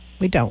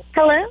We don't.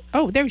 Hello?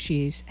 Oh, there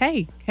she is.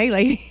 Hey,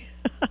 lady.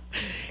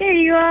 There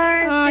you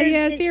are. Oh,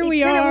 yes, here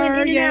we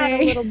are. Yay. Out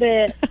a little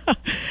bit.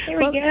 Here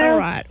we go. It's all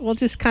right. We'll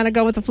just kind of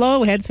go with the flow.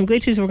 We had some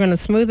glitches. We're going to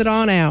smooth it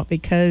on out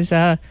because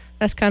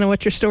that's kind of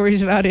what your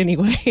story's about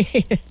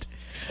anyway.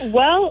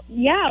 Well,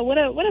 yeah. What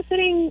a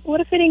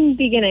fitting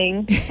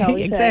beginning.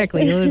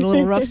 Exactly. A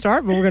little rough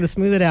start, but we're going to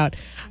smooth it out.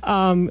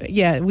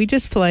 We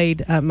just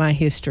played My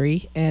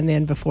History, and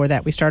then before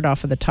that, we started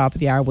off at the top of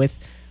the hour with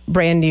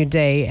Brand New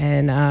Day,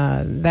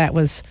 and that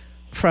was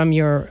from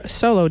your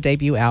solo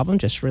debut album,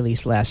 just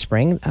released last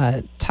spring,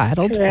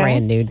 titled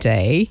Brand New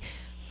Day.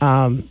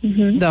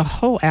 The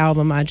whole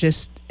album,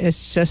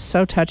 it's just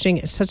so touching.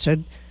 It's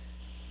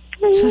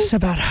just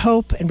about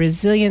hope and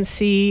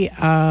resiliency.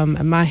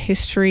 My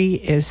History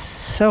is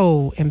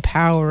so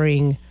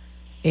empowering,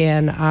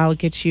 and I'll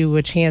get you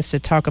a chance to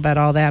talk about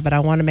all that, but I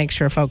want to make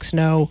sure folks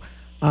know,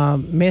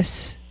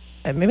 Miss,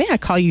 maybe I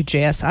call you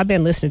Jess. I've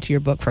been listening to your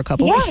book for a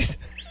couple weeks.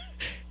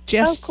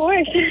 Jess, of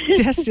course.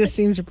 Jess just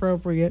seems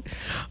appropriate.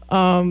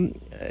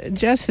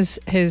 Jess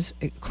is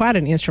quite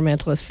an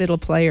instrumentalist, fiddle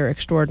player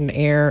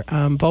extraordinaire,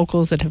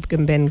 vocals that have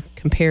been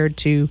compared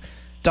to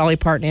Dolly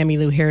Parton,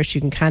 Emmylou Harris. You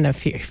can kind of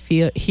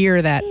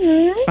hear that.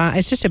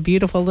 It's just a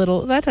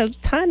beautiful that's a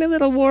tiny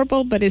little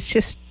warble, but it's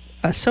just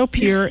so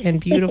pure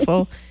and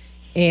beautiful.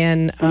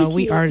 And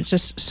we are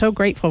just so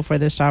grateful for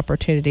this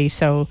opportunity.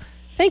 So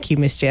thank you,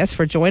 Miss Jess,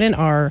 for joining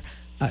our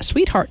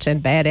Sweethearts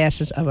and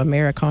Badasses of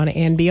Americana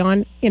and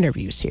Beyond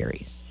interview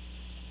series.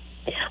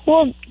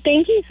 Well,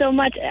 thank you so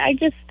much.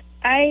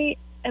 I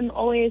am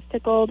always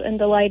tickled and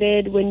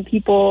delighted when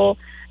people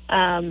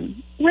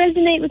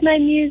resonate with my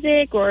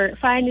music or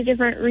find a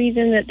different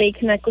reason that they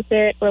connect with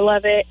it or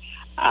love it.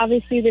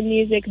 Obviously, the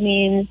music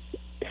means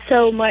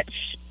so much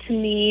to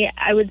me.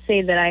 I would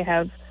say that I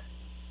have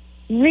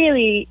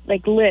really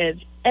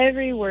lived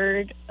every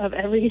word of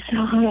every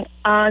song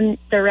on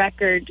the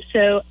record.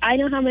 So I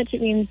know how much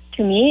it means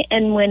to me,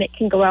 and when it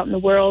can go out in the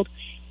world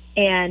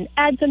and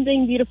add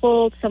something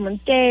beautiful to someone's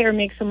day or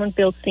make someone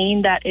feel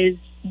seen, that is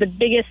the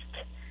biggest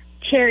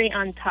cherry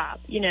on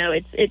top.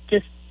 It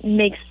just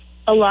makes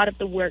a lot of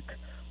the work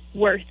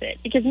worth it,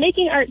 because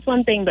making art's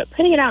one thing, but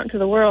putting it out into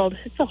the world,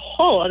 it's a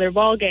whole other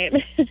ball game.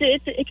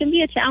 It can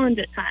be a challenge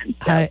at times.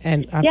 So,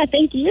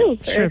 thank you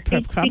for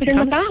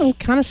probably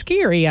kind of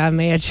scary, I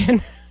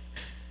imagine.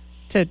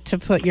 To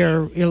put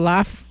your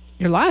life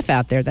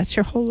out there. That's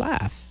your whole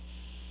life.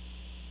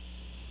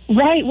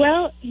 Right.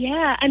 Well,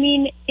 yeah. I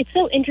mean, it's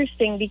so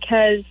interesting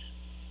because,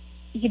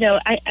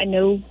 I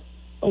know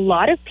a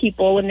lot of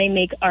people when they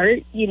make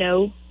art,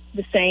 the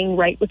saying,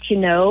 write what you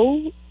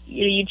know.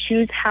 You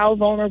choose how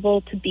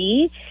vulnerable to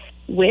be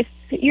with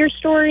your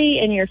story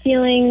and your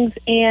feelings.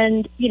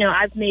 And,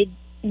 I've made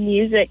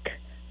music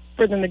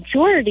for the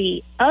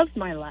majority of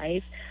my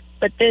life,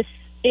 but this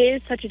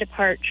is such a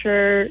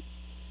departure.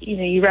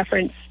 You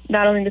reference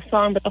not only the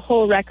song, but the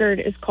whole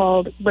record is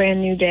called Brand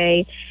New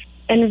Day.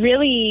 And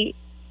really,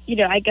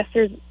 I guess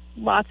there's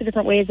lots of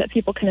different ways that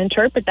people can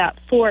interpret that.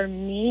 For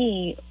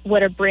me,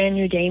 what a brand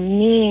new day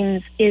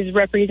means is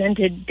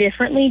represented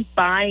differently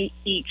by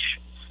each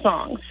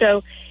song.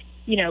 So,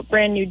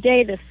 Brand New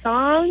Day, the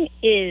song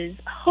is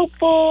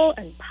hopeful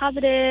and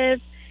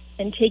positive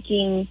and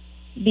taking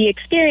the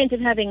experience of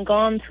having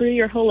gone through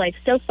your whole life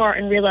so far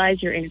and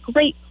realize you're in a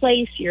great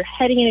place, you're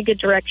heading in a good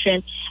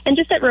direction, and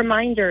just that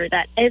reminder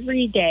that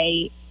every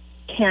day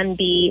can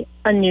be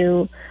a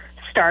new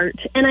start.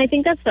 And I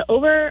think that's the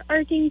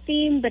overarching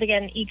theme, but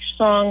again, each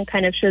song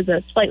kind of shows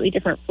a slightly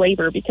different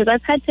flavor, because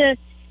I've had to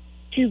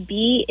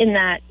be in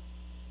that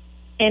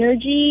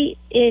energy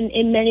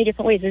in many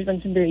different ways. There's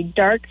been some very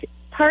dark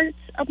parts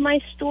of my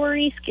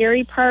story,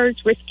 scary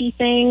parts, risky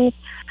things,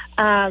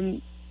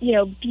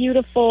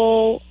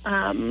 beautiful,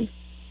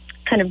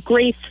 kind of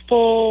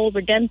graceful,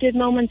 redemptive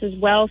moments as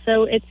well.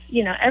 So it's,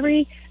 there's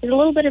a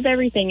little bit of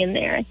everything in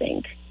there, I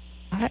think.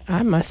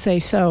 I must say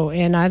so.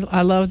 And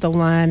I love the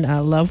line,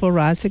 love will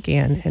rise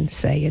again and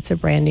say it's a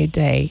brand new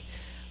day.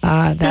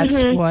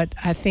 That's what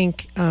I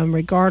think,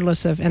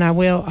 regardless of, and I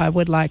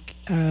would like,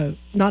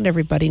 not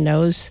everybody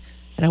knows,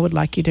 and I would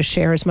like you to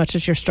share as much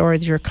as your story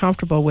that you're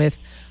comfortable with,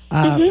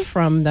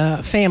 from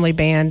the family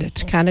band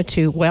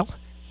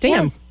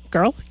to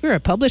girl, you're a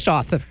published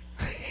author.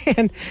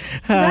 And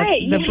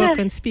the book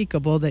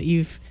Unspeakable, that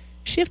you've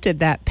shifted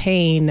that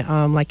pain,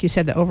 like you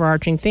said, the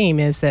overarching theme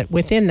is that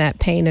within that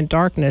pain and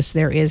darkness,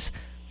 there is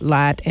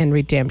light and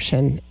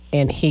redemption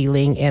and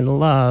healing and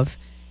love.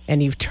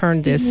 And you've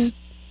turned this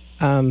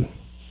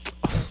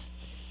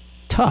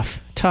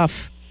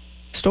tough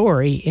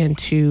story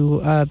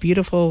into a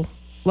beautiful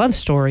love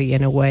story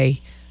in a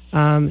way.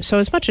 So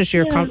as much as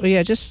you're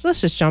let's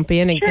just jump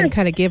in and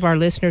kind of give our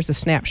listeners a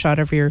snapshot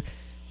of your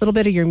little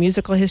bit of your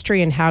musical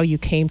history and how you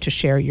came to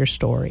share your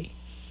story.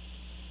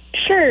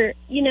 Sure.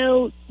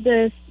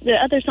 The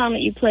other song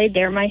that you played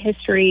there, My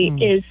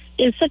History,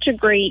 is such a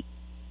great,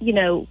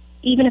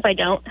 even if I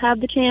don't have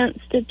the chance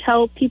to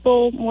tell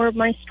people more of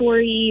my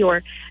story,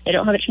 or I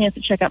don't have a chance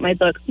to check out my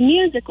book,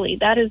 musically,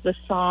 that is the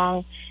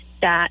song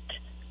that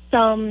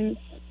sums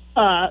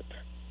up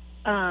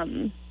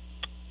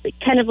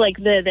kind of like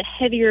the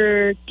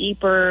heavier,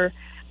 deeper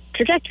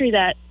trajectory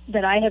that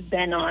I have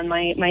been on,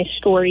 my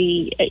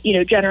story,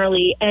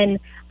 generally. And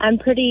I'm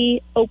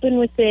pretty open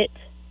with it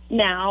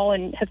now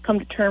and have come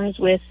to terms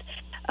with,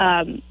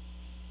 I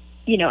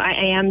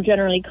am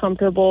generally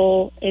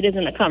comfortable. It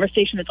isn't a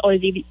conversation that's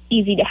always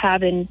easy to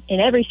have in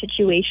every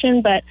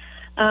situation, but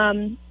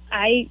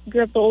I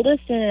grew up the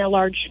oldest in a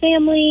large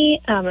family.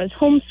 I was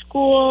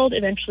homeschooled,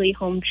 eventually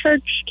home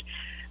churched,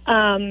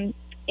 and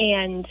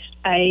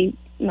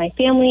my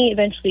family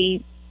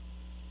eventually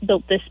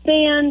built this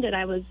band, and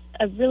I was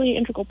a really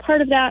integral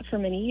part of that for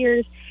many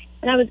years.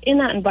 And I was in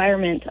that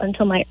environment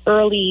until my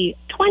early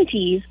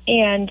 20s.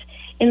 And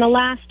in the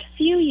last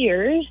few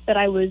years that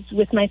I was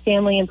with my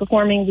family and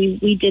performing,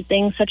 we did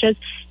things such as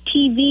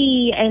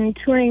TV and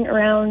touring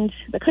around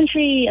the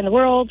country and the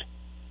world.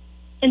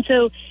 And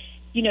so,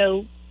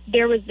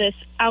 there was this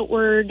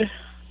outward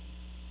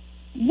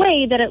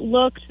way that it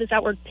looked, this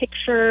outward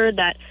picture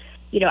that,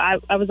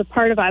 I was a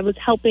part of, I was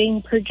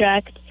helping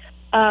project.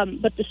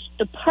 But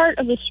the part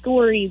of the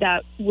story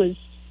that was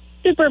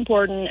super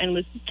important and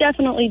was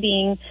definitely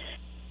being,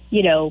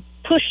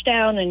 pushed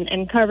down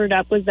and covered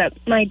up was that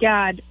my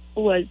dad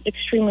was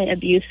extremely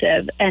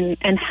abusive and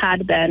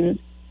had been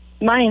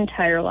my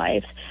entire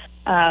life.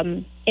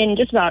 In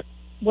just about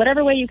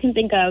whatever way you can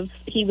think of,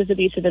 he was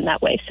abusive in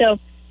that way. So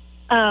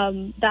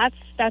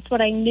that's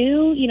what I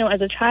knew.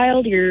 As a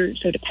child, you're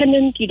so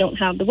dependent, you don't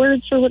have the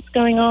words for what's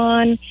going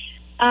on.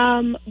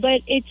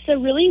 But it's a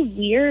really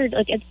weird,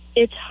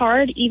 it's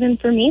hard even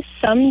for me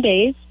some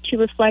days to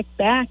reflect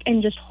back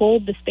and just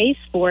hold the space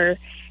for,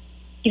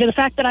 the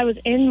fact that I was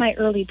in my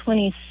early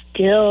 20s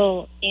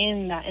still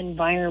in that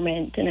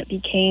environment, and it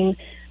became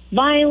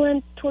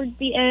violent towards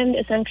the end,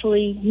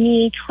 essentially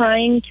me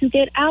trying to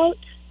get out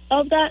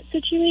of that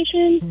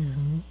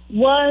situation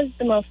was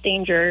the most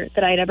danger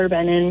that I'd ever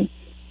been in.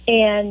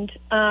 And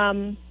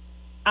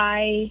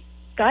I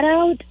got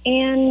out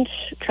and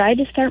tried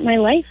to start my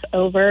life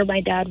over. My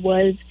dad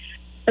was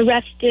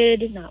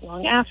arrested not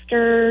long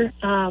after,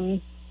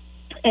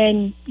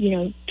 and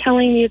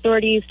telling the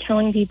authorities,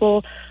 telling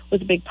people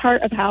was a big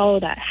part of how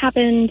that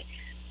happened.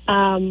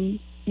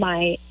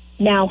 My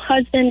now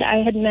husband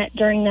I had met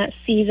during that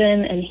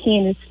season, and he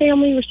and his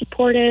family were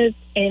supportive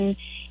in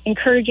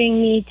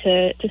encouraging me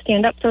to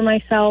stand up for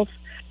myself.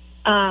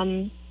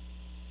 And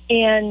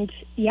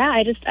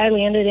I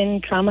landed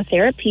in trauma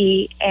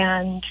therapy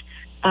and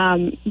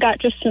got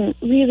just some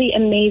really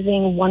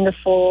amazing,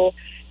 wonderful,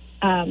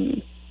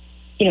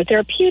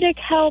 therapeutic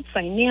help,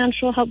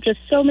 financial help. Just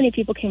so many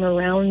people came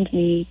around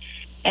me,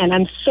 and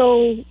I'm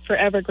so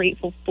forever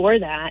grateful for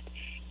that.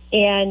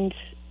 And,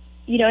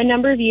 a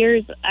number of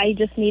years I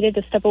just needed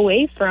to step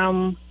away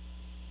from,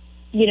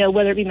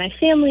 whether it be my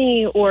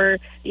family or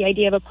the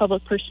idea of a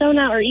public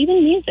persona or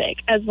even music.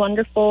 As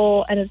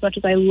wonderful and as much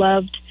as I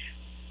loved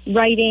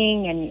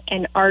writing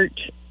and art,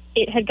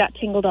 it had got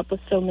tangled up with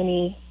so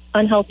many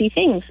unhealthy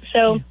things.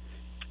 So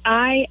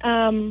I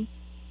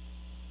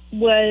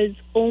was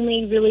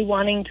only really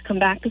wanting to come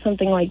back to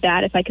something like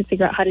that if I could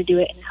figure out how to do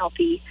it in a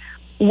healthy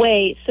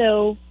way.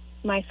 So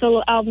my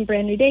solo album,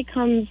 Brand New Day,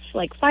 comes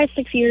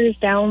 5-6 years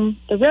down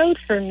the road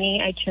for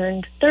me. I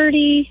turned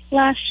 30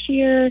 last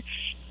year,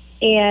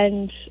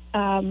 and,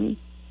 coming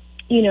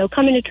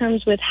to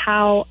terms with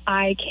how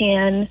I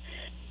can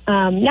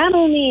not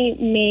only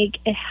make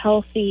a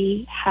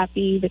healthy,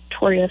 happy,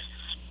 victorious,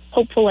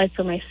 hopeful life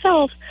for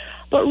myself,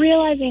 but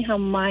realizing how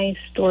my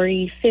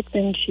story fits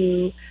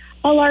into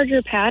a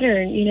larger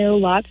pattern.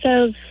 Lots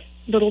of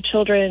little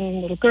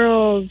children, little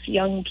girls,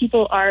 young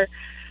people are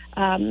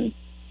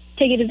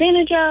taken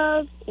advantage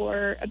of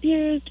or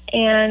abused.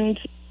 And,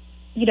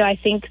 I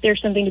think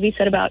there's something to be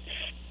said about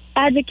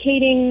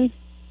advocating,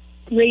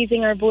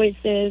 raising our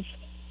voices,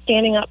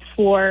 standing up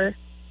for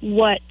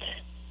what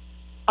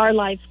our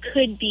lives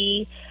could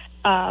be.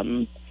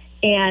 And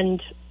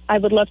I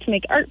would love to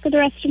make art for the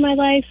rest of my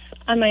life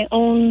on my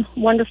own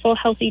wonderful,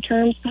 healthy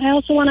terms. But I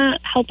also want to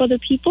help other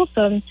people.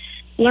 So I'm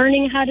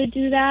learning how to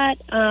do that.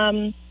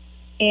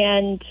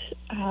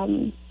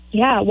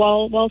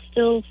 While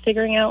still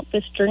figuring out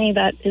this journey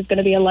that is going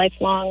to be a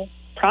lifelong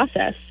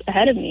process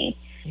ahead of me.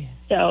 Yeah.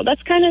 So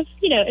that's kind of,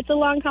 it's a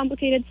long,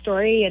 complicated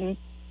story, and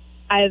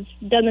I've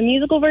done the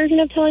musical version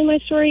of telling my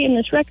story in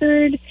this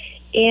record,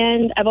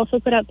 and I've also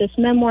put out this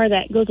memoir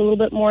that goes a little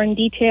bit more in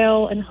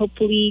detail and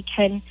hopefully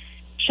can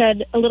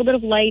shed a little bit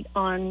of light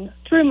on,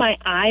 through my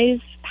eyes,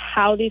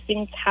 how these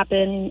things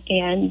happen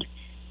and,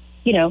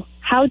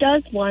 how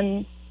does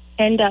one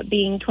end up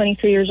being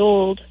 23 years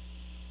old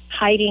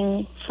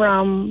hiding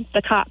from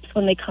the cops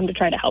when they come to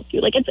try to help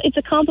you. It's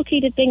a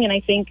complicated thing, and I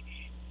think,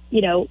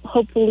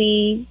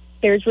 hopefully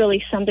there's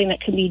really something that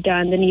can be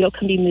done. The needle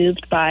can be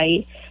moved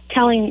by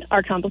telling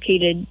our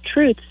complicated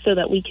truths so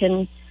that we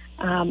can,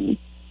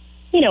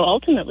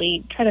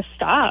 ultimately try to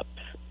stop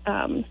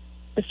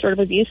this sort of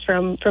abuse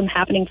from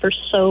happening for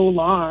so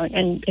long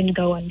and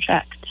go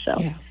unchecked. So,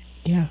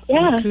 yeah.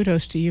 Well,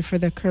 kudos to you for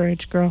the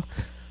courage, girl.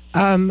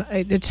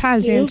 It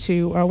ties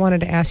into, I wanted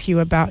to ask you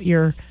about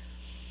your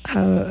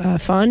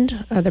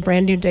fund, the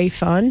Brand New Day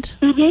Fund.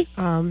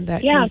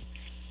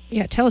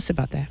 Mm-hmm. Tell us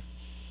about that.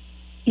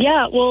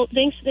 Yeah, well,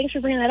 thanks for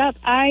bringing that up.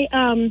 I,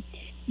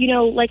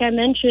 like I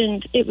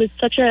mentioned, it was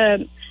such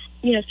a,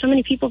 so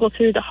many people go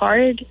through the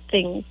hard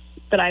things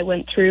that I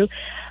went through,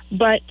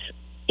 but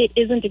it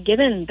isn't a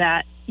given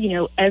that,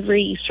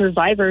 every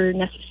survivor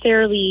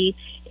necessarily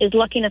is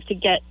lucky enough to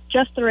get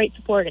just the right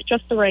support at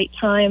just the right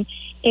time.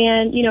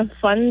 And,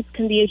 funds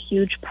can be a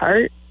huge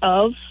part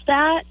of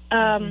that,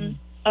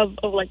 of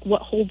like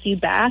what holds you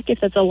back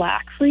if it's a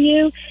lack for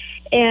you.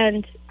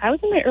 And I was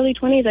in my early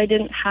 20s. I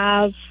didn't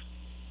have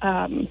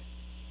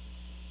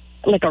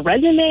like a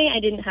resume. I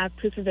didn't have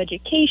proof of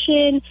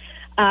education.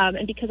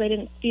 And because I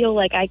didn't feel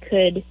like I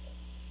could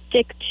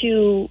stick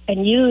to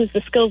and use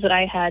the skills that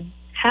I had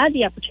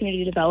the opportunity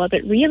to develop,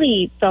 it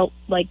really felt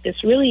like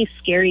this really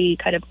scary,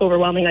 kind of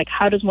overwhelming, like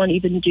how does one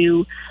even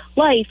do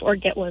life or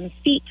get one's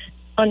feet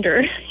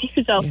under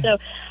yourself? Yeah. So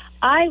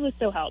I was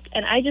so helped.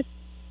 And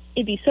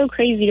it'd be so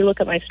crazy to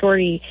look at my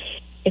story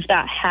if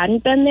that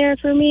hadn't been there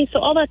for me. So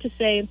all that to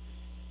say,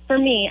 for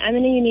me, I'm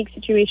in a unique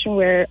situation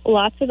where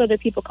lots of other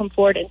people come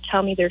forward and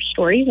tell me their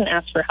stories and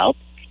ask for help.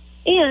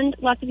 And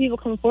lots of people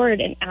come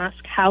forward and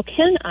ask, how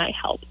can I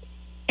help?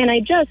 And I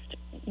just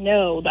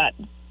know that,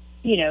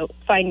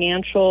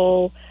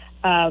 financial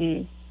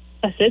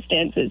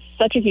assistance is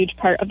such a huge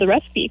part of the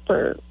recipe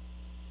for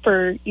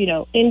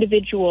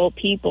individual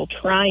people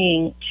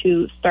trying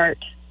to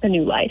start a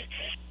new life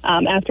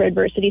after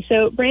adversity.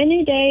 So Brand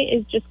New Day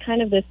is just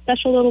kind of this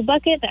special little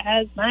bucket that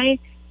has my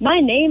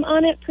name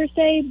on it per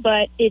se,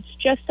 but it's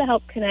just to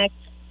help connect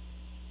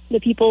the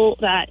people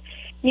that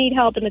need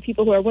help and the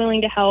people who are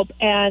willing to help.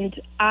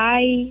 And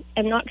I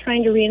am not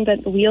trying to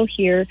reinvent the wheel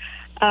here.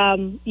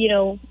 I'm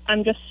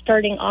just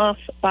starting off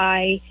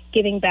by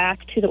giving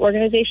back to the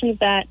organizations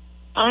that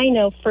I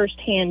know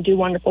firsthand do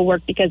wonderful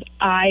work because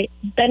I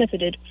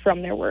benefited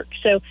from their work.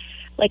 So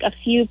like a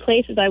few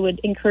places I would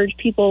encourage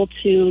people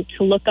to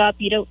look up.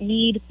 You don't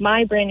need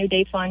my Brand New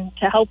Day Fund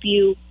to help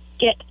you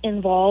get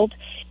involved.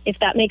 If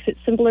that makes it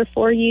simpler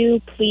for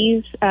you,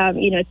 please,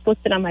 it's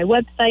listed on my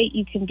website.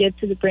 You can give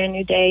to the Brand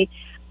New Day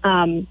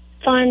Fund,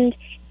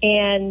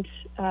 and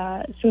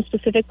some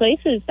specific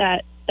places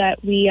that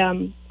we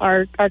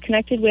are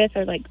connected with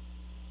are like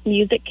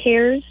Music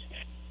Cares,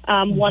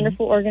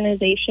 wonderful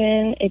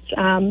organization. It's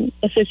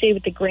associated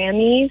with the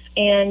Grammys,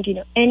 and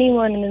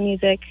anyone in the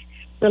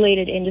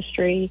music-related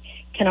industry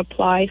can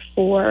apply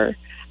for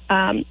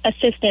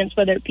assistance,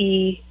 whether it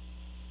be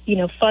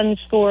funds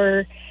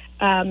for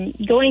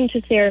going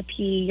to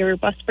therapy, your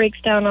bus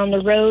breaks down on the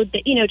road,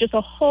 just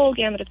a whole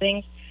gamut of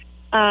things.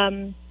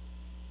 After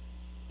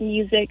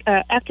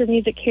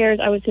Music Cares,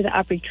 I would say the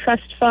Opry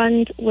Trust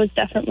Fund was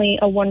definitely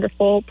a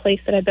wonderful place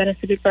that I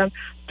benefited from.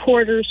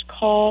 Porter's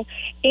Call.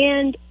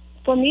 And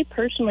for me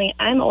personally,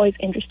 I'm always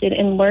interested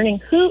in learning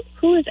who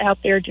is out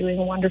there doing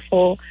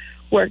wonderful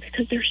work,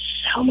 because there's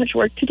so much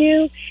work to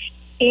do.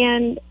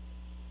 And,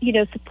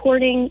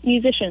 supporting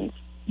musicians,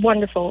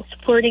 wonderful.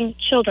 Supporting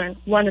children,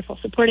 wonderful.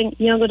 Supporting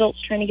young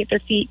adults trying to get their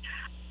feet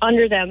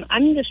under them.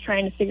 I'm just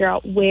trying to figure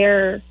out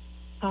where,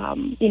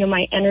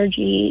 my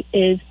energy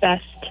is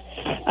best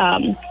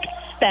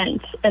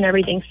spent and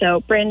everything.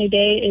 So Brand New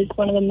Day is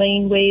one of the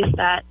main ways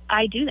that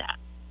I do that.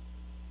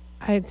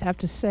 I'd have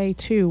to say,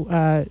 too,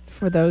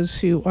 for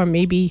those who are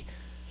maybe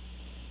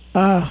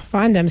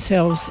find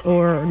themselves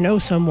or know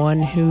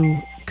someone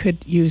who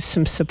could use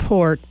some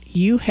support,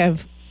 you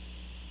have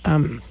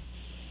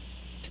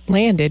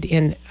landed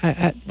in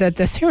the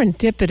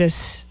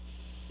serendipitous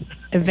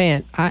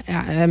event.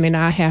 I mean,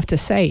 I have to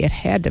say, it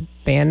had to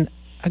been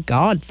a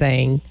God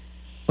thing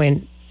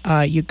when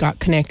you got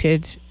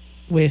connected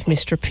with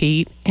Mr.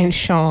 Pete and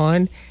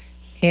Sean,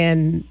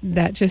 and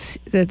that just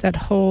that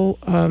whole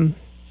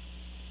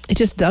it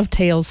just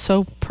dovetails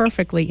so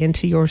perfectly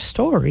into your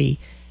story,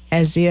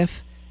 as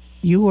if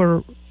you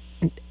were,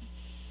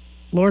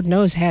 Lord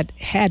knows, had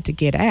to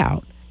get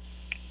out,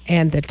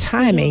 and the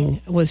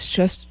timing was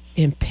just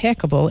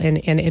impeccable. And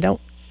it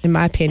don't, in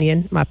my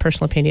opinion, my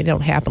personal opinion, it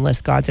don't happen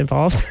unless God's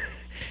involved.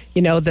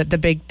 The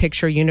big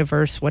picture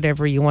universe,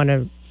 whatever you want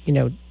to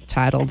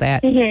title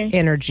that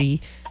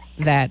energy,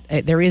 that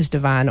there is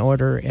divine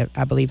order,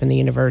 I believe, in the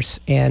universe.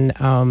 And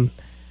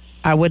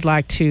I would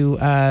like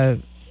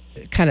to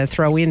kind of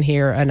throw in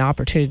here an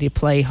opportunity to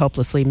play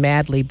Hopelessly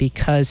Madly,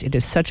 because it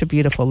is such a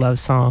beautiful love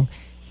song.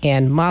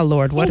 And my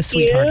Lord, what a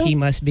sweetheart he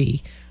must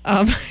be.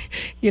 From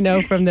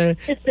the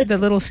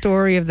little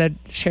story of the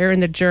sharing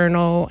the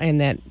journal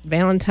and that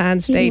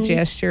Valentine's Day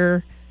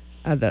gesture,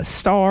 the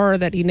star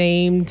that he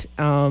named.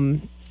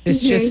 It's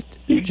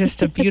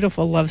just a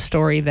beautiful love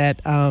story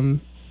that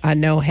I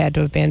know had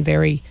to have been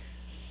very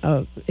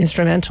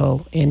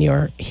instrumental in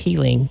your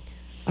healing.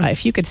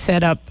 If you could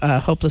set up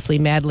Hopelessly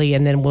Madly,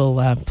 and then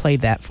we'll play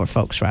that for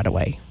folks right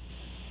away.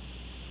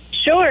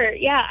 Sure.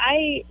 Yeah,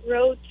 I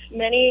wrote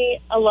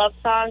many a love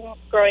song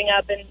growing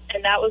up, and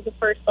that was the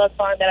first love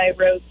song that I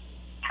wrote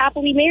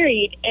happily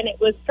married. And it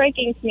was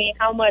striking to me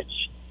how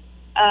much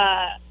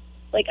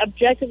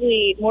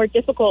objectively more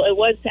difficult it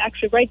was to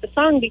actually write the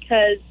song,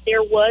 because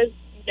there was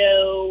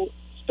no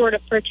sort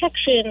of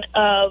protection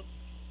of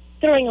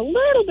throwing a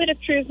little bit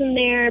of truth in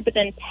there, but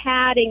then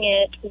padding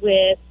it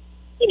with,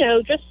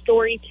 just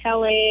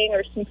storytelling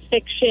or some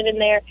fiction in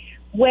there.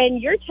 When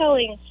you're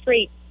telling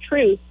straight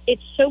truth,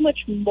 it's so much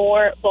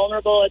more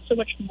vulnerable, it's so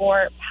much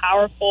more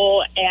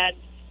powerful and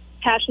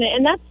passionate.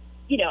 And that's,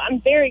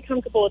 I'm very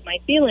comfortable with my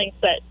feelings,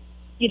 but,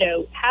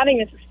 having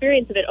this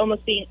experience of it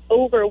almost being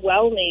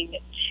overwhelming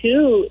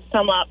to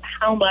sum up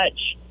how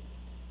much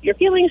your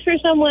feelings for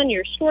someone,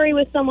 your story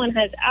with someone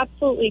has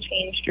absolutely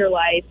changed your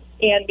life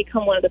and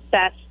become one of the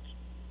best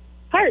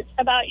parts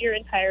about your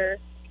entire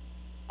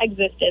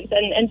existence.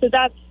 And so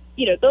that's,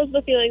 those are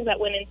the feelings that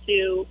went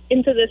into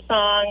this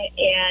song.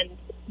 And,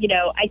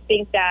 I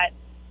think that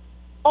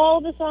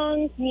all the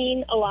songs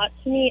mean a lot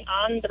to me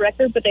on the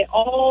record, but they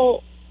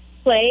all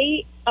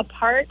play a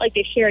part, like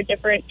they share a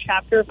different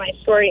chapter of my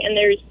story. And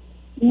there's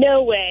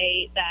no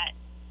way that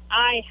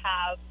I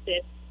have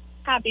this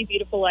happy,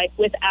 beautiful life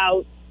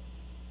without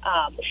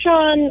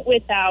Sean,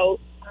 without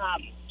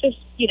just,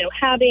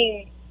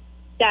 having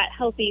that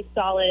healthy,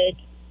 solid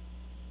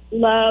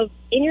love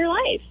in your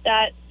life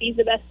that sees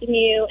the best in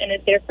you and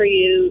is there for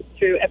you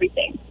through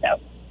everything. So,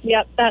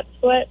 yep, that's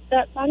what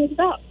that song is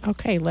about.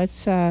 Okay,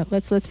 let's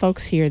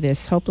folks hear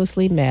this.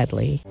 Hopelessly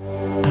Madly.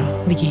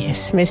 Oh,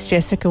 yes, Miss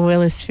Jessica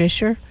Willis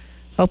Fisher.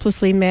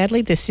 Hopelessly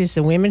Madly. This is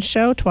the Women's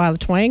Show, Twyla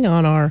Twang,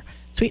 on our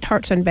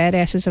Sweethearts and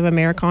Badasses of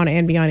Americana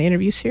and Beyond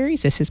interview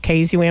series. This is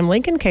KZUM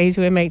Lincoln,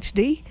 KZUM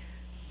HD.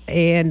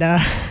 And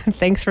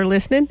thanks for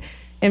listening.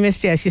 And Miss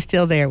Jess, you're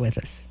still there with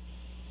us.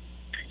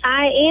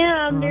 I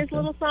am. Awesome. There's a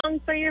little song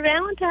for your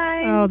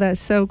Valentine. Oh, that's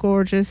so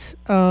gorgeous.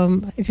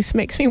 It just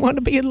makes me want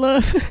to be in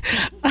love.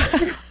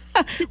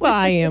 Well,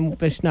 I am,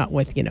 but it's not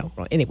with,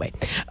 anyway.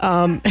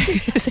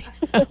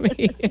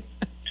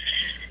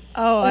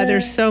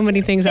 There's so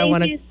many things I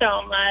want to... Thank you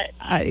so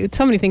much.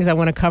 So many things I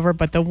want to cover,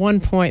 but the one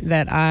point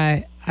that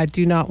I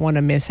do not want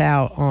to miss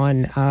out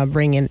on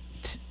bringing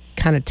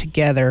kind of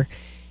together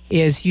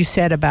is you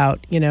said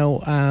about,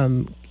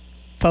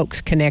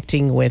 folks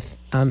connecting with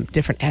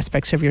different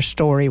aspects of your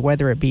story,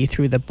 whether it be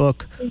through the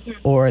book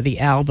or the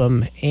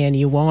album, and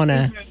you want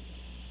to...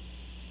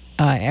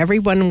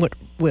 everyone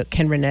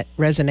can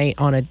resonate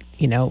on a,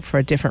 for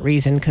a different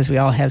reason, because we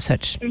all have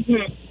such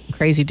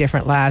crazy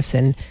different lives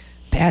and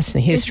past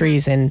and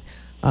histories and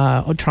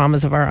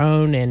traumas of our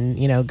own,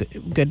 and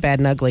good, bad,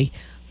 and ugly.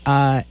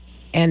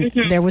 And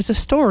there was a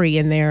story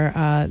in there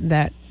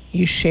that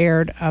you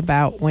shared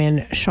about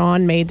when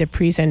Sean made the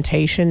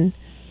presentation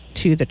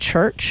to the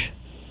church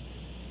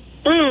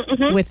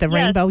with the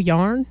rainbow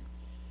yarn.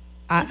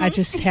 I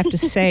just have to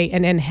say,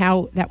 and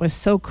how that was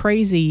so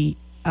crazy.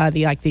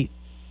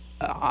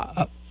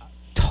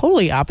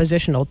 Totally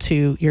oppositional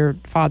to your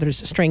father's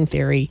string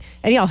theory,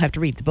 and y'all have to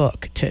read the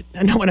book to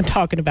know what I'm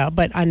talking about,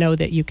 but I know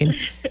that you can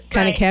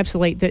kind of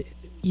encapsulate that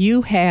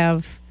you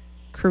have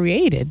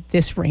created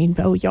this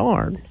rainbow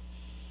yarn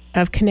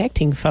of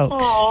connecting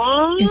folks.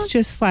 Aww. It's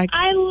just like...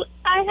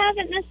 I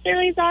haven't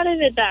necessarily thought of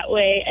it that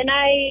way, and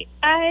I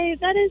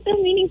that is so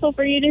meaningful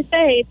for you to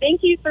say.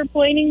 Thank you for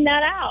pointing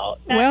that out.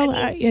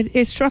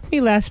 It struck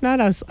me last night.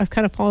 I was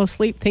kind of falling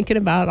asleep thinking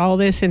about all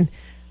this, and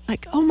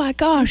like, oh my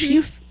gosh,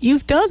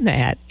 you've done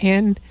that,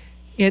 and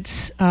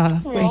it's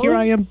here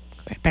I am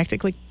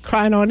practically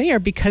crying on air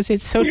because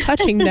it's so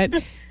touching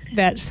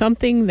that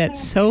something that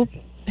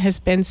has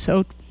been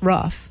so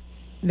rough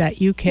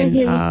that you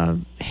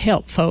can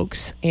help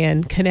folks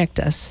and connect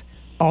us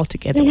all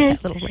together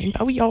with that little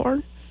rainbow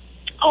yarn.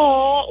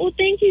 Oh, well,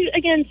 thank you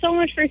again so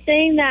much for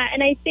saying that.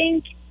 And I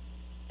think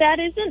that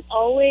isn't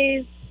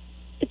always,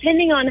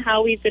 depending on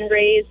how we've been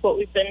raised, what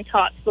we've been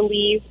taught to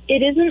believe,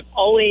 it isn't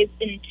always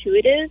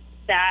intuitive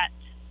that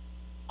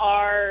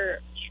our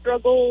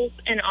struggles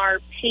and our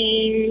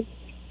pains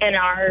and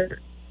our,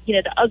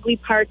 the ugly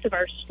parts of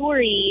our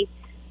story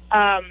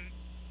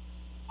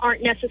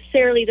aren't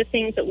necessarily the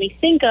things that we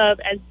think of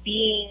as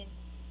being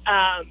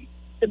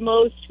the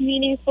most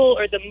meaningful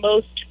or the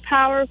most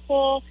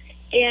powerful.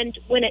 And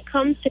when it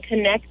comes to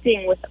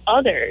connecting with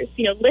others,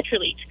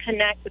 literally to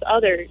connect with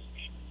others,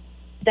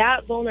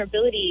 that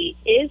vulnerability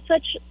is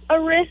such a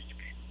risk.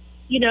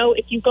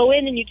 If you go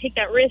in and you take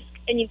that risk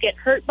and you get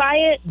hurt by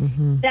it,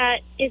 that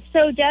is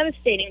so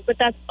devastating. But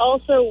that's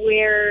also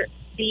where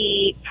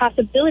the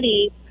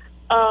possibility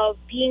of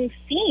being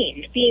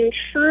seen, being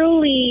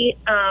truly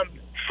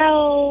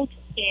held,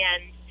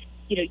 and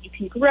you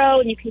can grow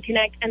and you can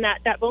connect, and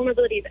that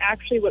vulnerability is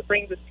actually what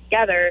brings us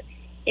together.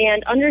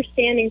 And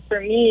understanding for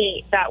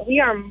me that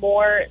we are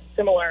more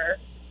similar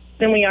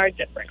than we are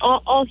different.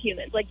 All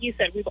humans, like you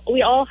said,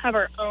 we all have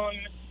our own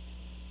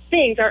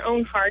things, our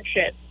own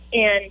hardships,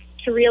 and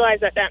to realize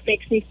that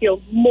makes me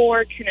feel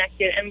more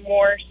connected and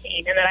more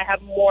seen, and that I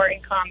have more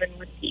in common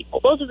with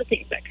people. Those are the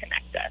things that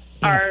connect us,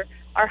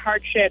 our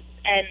hardships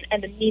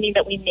and the meaning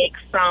that we make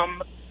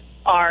from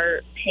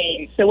our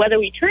pain. So whether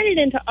we turn it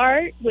into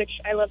art, which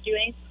I love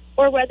doing,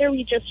 or whether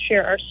we just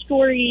share our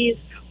stories,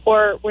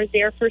 or we're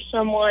there for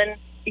someone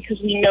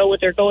because we know what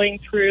they're going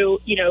through,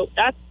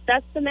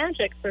 that's the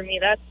magic for me.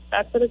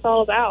 That's what it's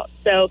all about.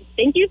 So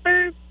thank you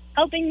for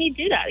helping me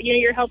do that.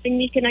 You're helping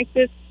me connect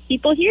with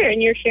people here,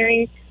 and you're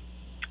sharing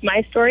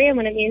my story and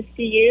what it means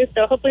to you.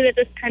 So hopefully that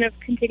this kind of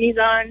continues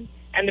on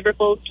and the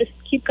ripples just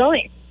keep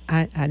going.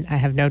 I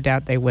have no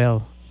doubt they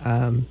will.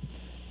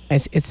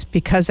 It's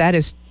because that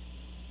is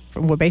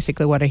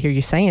basically what I hear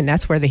you saying.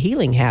 That's where the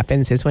healing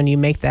happens, is when you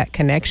make that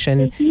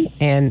connection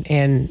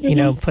and you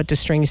know, put the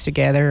strings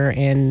together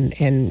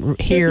and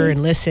hear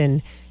and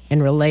listen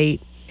and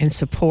relate and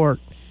support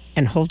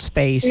and hold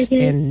space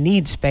and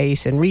need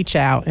space and reach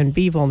out and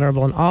be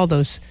vulnerable and all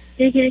those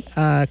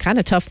kind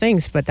of tough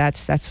things. But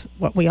that's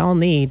what we all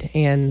need.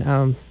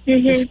 And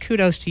just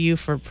kudos to you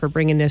for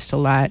bringing this to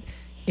light.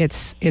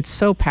 It's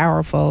so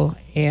powerful.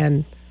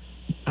 And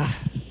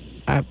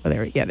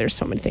there's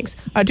so many things.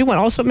 I do want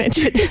to also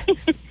mention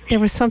there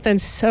was something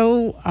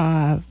so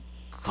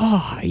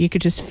you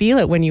could just feel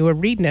it when you were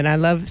reading it. I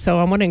want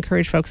to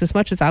encourage folks, as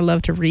much as I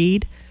love to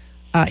read,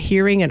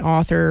 hearing an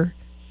author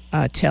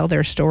tell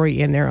their story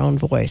in their own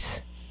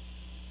voice.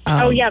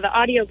 The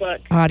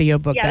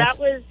audiobook. Yeah,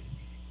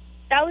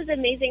 that was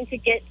amazing to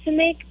get to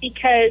make,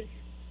 because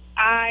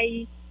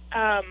I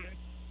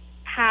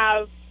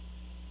had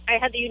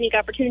the unique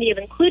opportunity of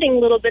including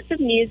little bits of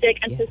music,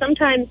 and so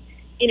sometimes,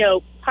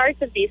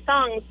 parts of these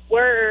songs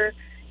were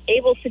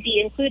able to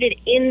be included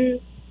in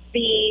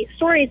the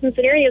stories and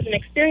scenarios and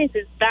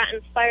experiences that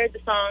inspired the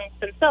songs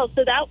themselves.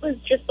 So that was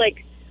just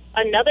like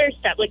another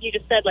step, like you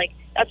just said, like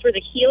that's where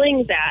the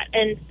healing's at.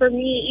 And for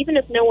me, even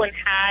if no one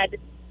had,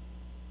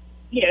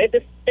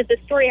 if the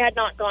story had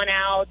not gone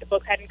out, the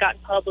book hadn't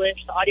gotten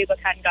published, the audiobook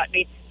hadn't gotten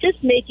made,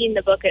 just making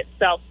the book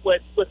itself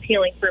was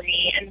healing for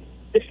me. And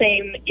the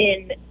same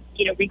in,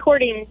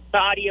 recording the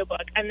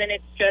audiobook. And then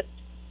it's just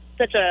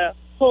such a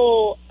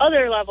whole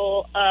other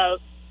level of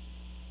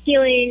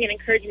healing and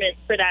encouragement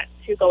for that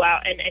to go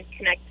out and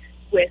connect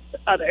with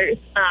others.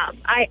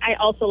 I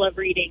also love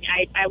reading.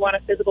 I want a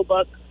physical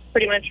book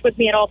pretty much with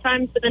me at all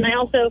times, but then I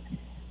also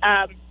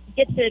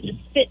get to just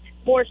fit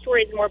more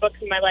stories and more books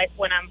in my life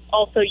when I'm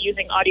also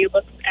using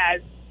audiobooks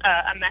as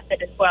a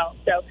method as well.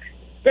 So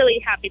really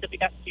happy that we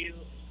got to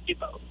do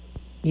both.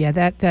 Yeah,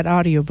 that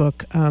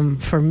audiobook,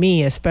 for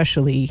me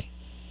especially,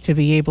 to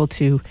be able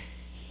to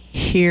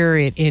hear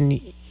it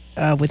in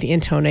with the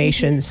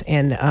intonations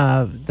and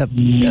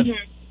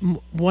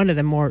one of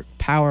the more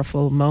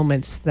powerful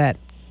moments that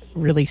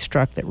really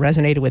that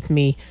resonated with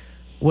me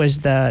was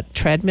the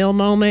treadmill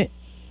moment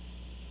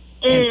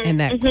and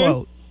that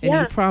quote. And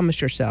you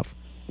promised yourself,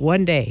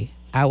 one day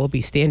I will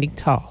be standing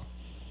tall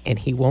and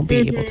he won't be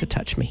able to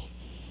touch me.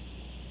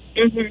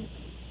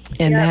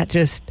 And that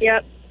just,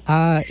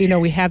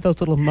 we have those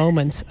little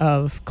moments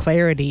of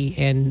clarity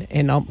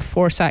and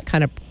foresight,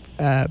 kind of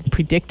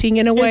predicting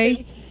in a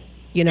way,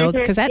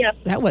 because that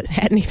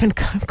hadn't even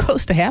come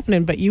close to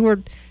happening, but you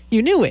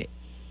knew it.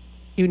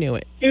 You knew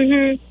it.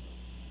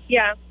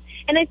 Yeah.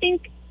 And I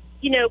think,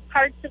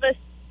 parts of us,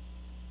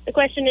 the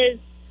question is,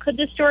 could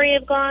the story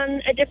have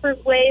gone a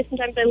different way?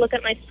 Sometimes I look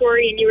at my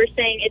story and you were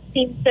saying it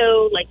seems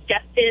so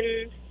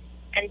destined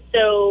and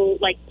so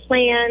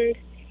planned.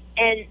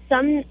 And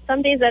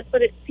some days that's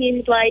what it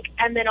seems like.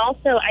 And then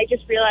also I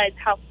just realized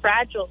how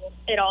fragile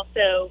it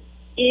also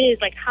is,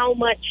 how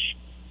much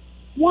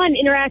one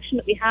interaction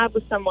that we have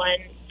with someone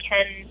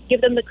can give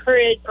them the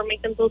courage or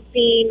make them feel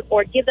seen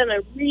or give them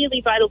a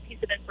really vital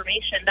piece of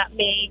information that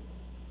may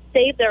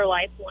save their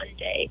life one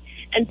day.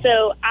 And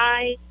so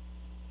I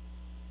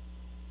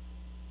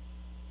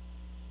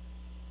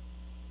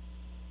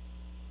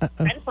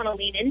just want to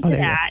lean into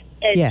that.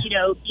 And,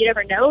 you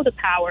never know the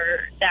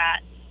power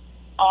that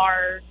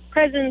our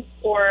presence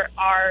or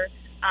our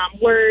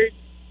words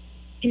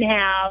can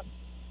have.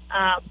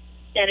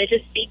 And it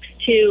just speaks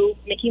to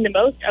making the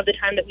most of the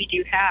time that we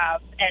do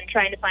have and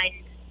trying to find,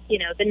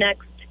 the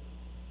next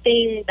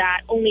thing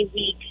that only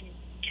we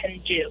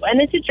can do. And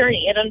it's a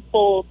journey. It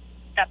unfolds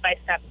step by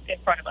step in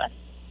front of us.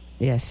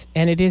 Yes,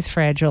 and it is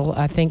fragile.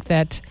 I think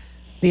that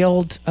the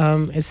old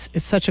it's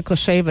such a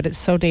cliche, but it's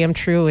so damn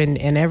true.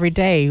 And every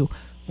day,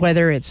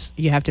 whether it's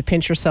you have to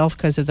pinch yourself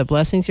because of the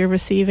blessings you're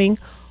receiving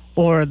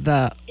or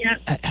the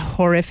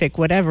horrific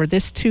whatever,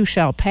 this too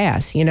shall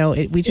pass.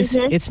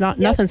 It's not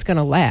nothing's going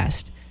to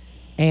last.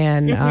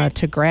 And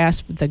to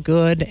grasp the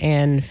good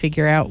and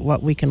figure out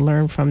what we can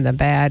learn from the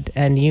bad.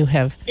 And you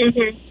have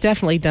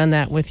definitely done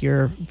that with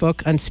your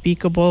book,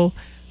 Unspeakable,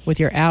 with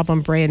your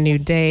album, Brand New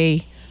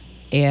Day.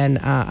 And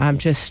I'm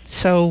just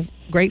so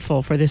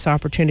grateful for this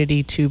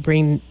opportunity to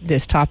bring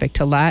this topic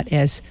to light.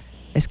 As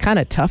kind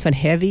of tough and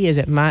heavy as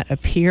it might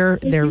appear,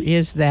 there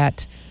is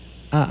that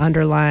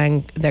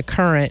underlying the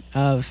current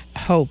of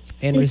hope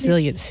and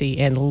resiliency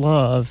and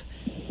love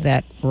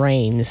that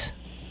reigns.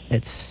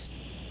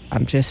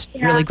 I'm just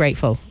really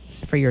grateful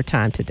for your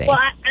time today. Well,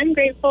 I'm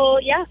grateful,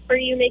 for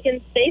you making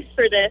space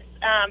for this.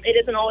 It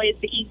isn't always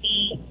the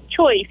easy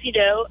choice,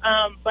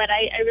 but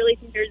I really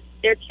think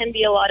there can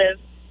be a lot of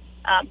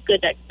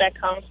good that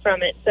comes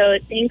from it. So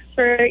thanks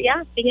for,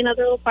 being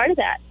another little part of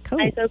that. Cool.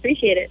 I so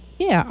appreciate it.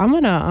 Yeah, I'm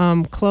going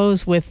to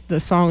close with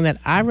the song that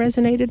I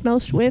resonated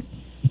most with.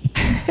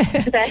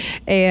 Okay.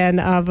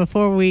 And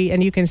before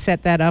and you can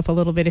set that up a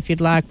little bit if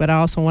you'd like, but I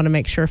also want to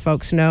make sure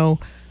folks know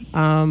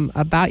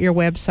about your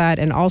website,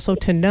 and also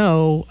to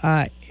know,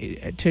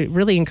 to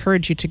really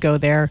encourage you to go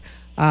there,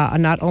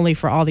 not only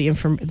for all the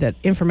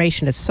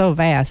information is so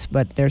vast,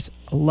 but I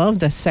love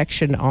the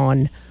section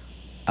on,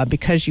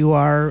 because you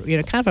are,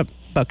 kind of a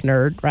book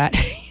nerd, right?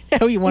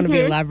 You want to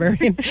be a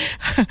librarian.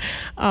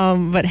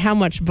 But how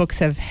much books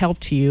have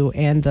helped you,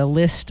 and the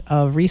list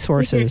of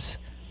resources,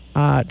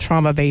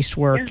 trauma-based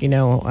work,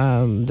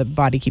 The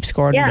Body Keeps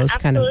Score, and those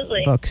kind of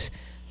books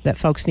that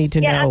folks need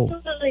to know.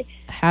 Absolutely.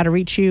 How to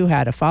reach you,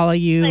 how to follow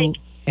you.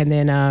 And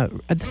then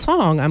the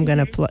song I'm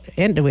going to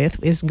end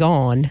with is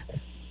Gone.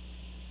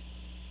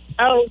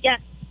 Oh, yes.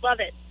 Love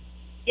it.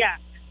 Yeah.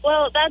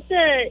 Well, that's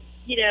a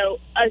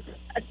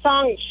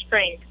song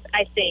strength,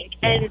 I think.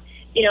 Yeah. And,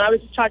 I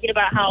was just talking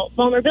about how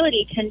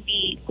vulnerability can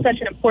be such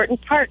an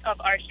important part of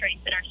our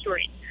strength and our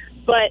stories.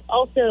 But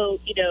also,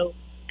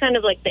 kind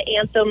of like the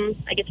anthem,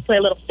 I get to play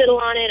a little fiddle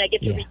on it. I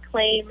get to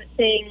reclaim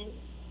things.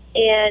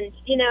 And,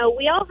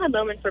 we all have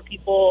moments where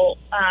people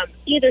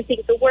either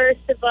think the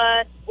worst of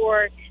us,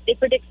 or they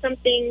predict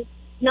something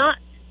not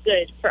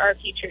good for our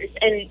futures.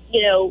 And,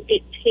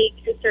 it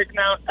takes a certain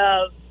amount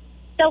of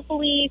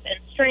self-belief and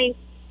strength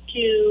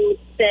to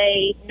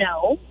say,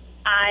 no,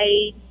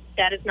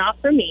 that is not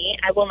for me.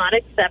 I will not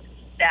accept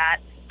that.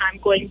 I'm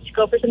going to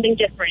go for something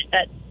different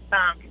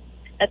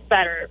that's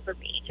better for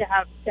me, to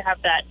have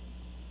that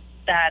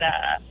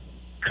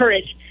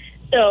courage.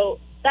 So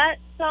that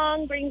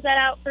song brings that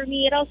out for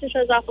me. It also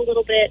shows off a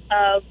little bit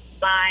of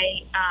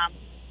my,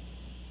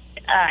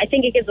 I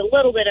think it gives a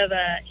little bit of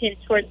a hint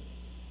towards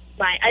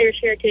my Irish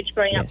heritage,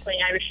 growing up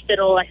playing Irish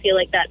fiddle. I feel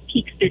like that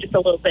peeks through just a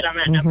little bit on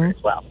that number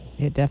as well.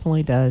 It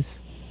definitely does.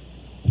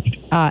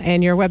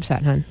 And your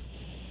website, hon?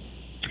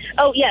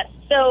 Oh, yes.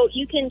 So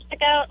you can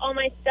check out all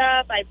my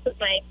stuff. I put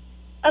my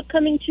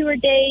upcoming tour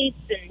dates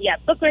and,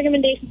 book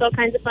recommendations, all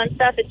kinds of fun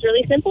stuff. It's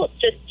really simple. It's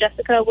just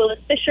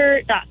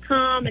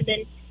JessicaWillisFisher.com, and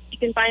then you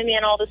can find me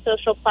on all the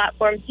social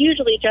platforms,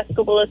 usually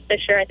Jessica Willis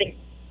Fisher. I think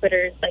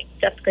Twitter is like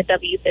Jessica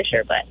W.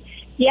 Fisher. But,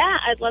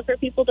 I'd love for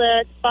people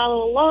to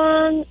follow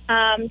along,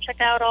 check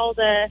out all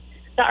the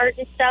art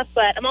and stuff.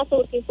 But I'm also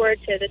looking forward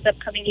to this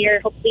upcoming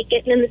year, hopefully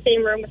getting in the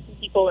same room with some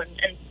people and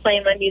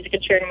playing my music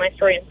and sharing my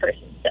story in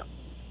person. So.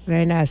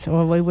 Very nice.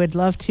 Well, we would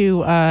love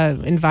to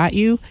invite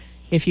you.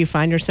 If you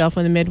find yourself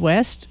in the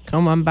Midwest,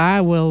 come on by.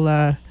 We'll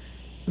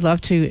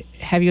love to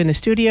have you in the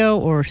studio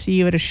or see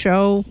you at a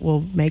show.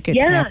 We'll make it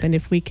happen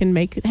if we can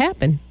make it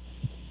happen.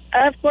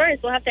 Of course.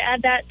 We'll have to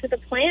add that to the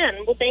plan.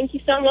 Well, thank you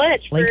so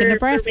much Lincoln,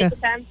 Nebraska. for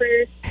making time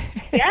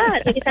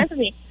taking time for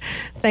me.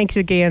 Thanks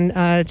again,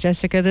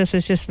 Jessica. This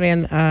has just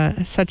been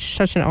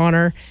such an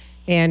honor.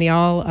 And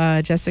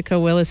y'all, Jessica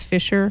Willis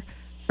Fisher,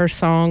 her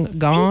song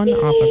Gone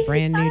off A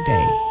Brand New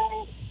Day.